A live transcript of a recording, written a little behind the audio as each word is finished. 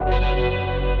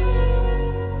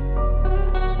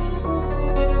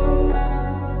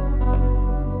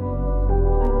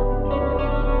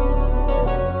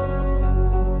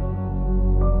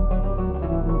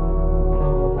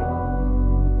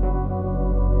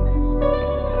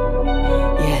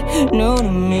new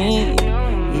to me.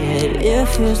 Yeah, it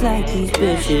feels like these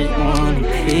bitches want a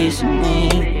piece of me.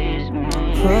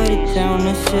 Put it down,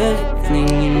 this is the thing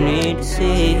you need to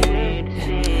see.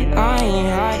 I ain't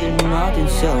hiding nothing,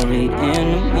 so read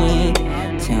into me.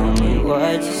 Tell me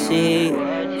what you see.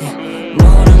 New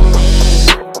to me.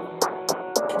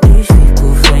 These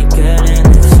people faker than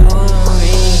the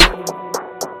jewelry.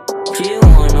 She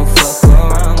wanna fuck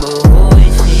around, but who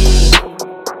is he?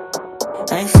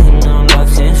 Ain't seen no love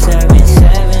since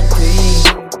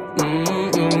 773.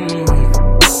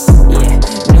 Yeah,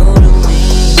 new to me.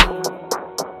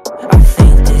 I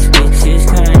think this bitch is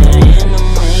kinda into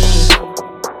me.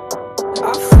 I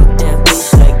fuck that bitch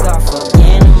like I fuck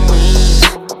enemies.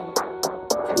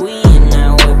 We in that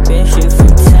whip, bitch, shit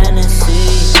from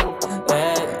Tennessee.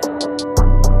 Yeah,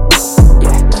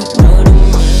 new to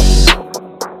me.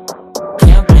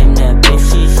 Can't blame that bitch,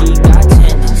 she got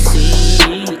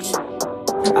tendencies.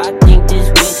 I think this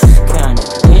bitch is kinda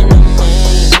into me.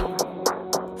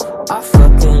 I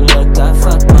fuck her like I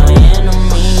fuck my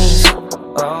enemies.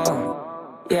 Oh,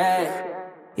 yeah.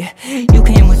 You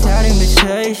came without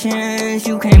invitations.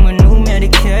 You came with new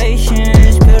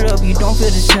medications. Pill up, you don't feel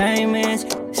the same as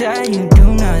say you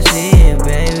do not see it,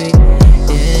 baby.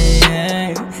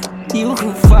 Yeah. You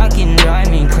could fucking drive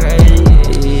me crazy.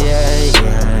 Yeah.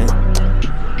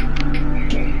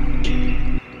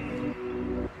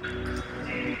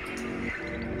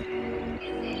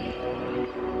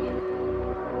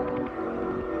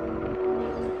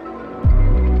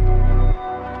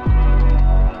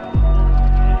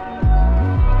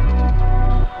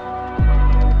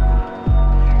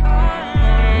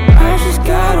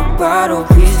 Bottle,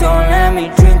 please don't let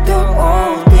me drink the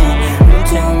whole thing. You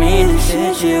tell me this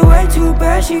shit way too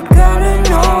bad, she gotta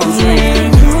know. Yeah,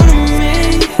 new to me.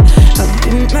 I've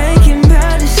been making